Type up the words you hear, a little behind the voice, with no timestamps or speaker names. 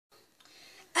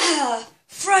Yeah,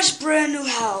 fresh brand new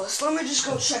house. Let me just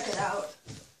go check it out.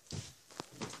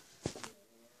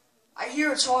 I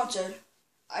hear it's haunted.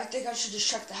 I think I should just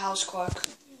check the house quick.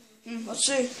 Let's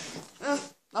see.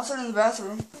 Nothing in the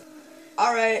bathroom.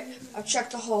 Alright, I've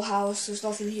checked the whole house. There's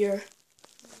nothing here.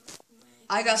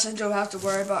 I guess I don't have to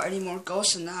worry about any more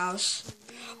ghosts in the house.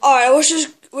 Alright,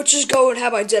 let's just go and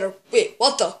have my dinner. Wait,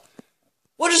 what the?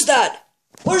 What is that?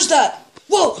 Where's that?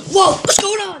 Whoa, what's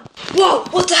going on? Whoa,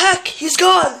 what the heck? He's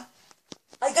gone.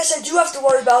 I guess I do have to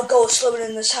worry about ghosts living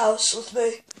in this house with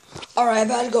me. Alright, I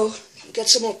better go get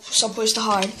someplace to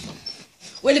hide.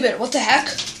 Wait a minute, what the heck?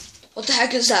 What the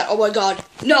heck is that? Oh my god.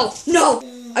 No!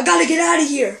 I gotta get out of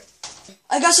here.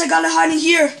 I guess I gotta hide in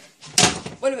here.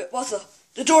 Wait a minute, what the?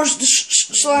 The door's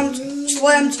slammed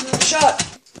shut.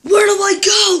 Where do I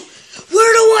go?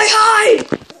 Where do I hide?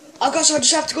 I guess I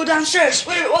just have to go downstairs.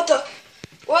 Wait a minute, what the?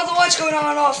 Why are the lights going on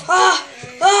and off?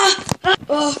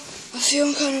 I'm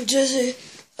feeling kind of dizzy.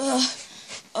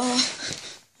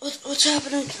 What's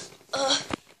happening?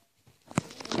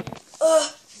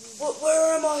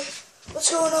 Where am I? What's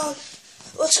going on?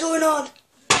 What's going on?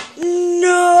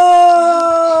 No!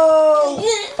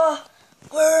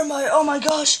 Where am I? Oh my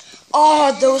gosh.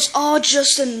 That was all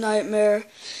just a nightmare.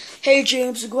 Hey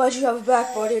James, I'm glad you have a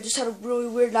back, buddy. I just had a really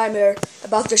weird nightmare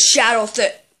about the shadow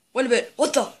thing. Wait a minute,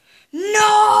 what the?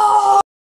 No!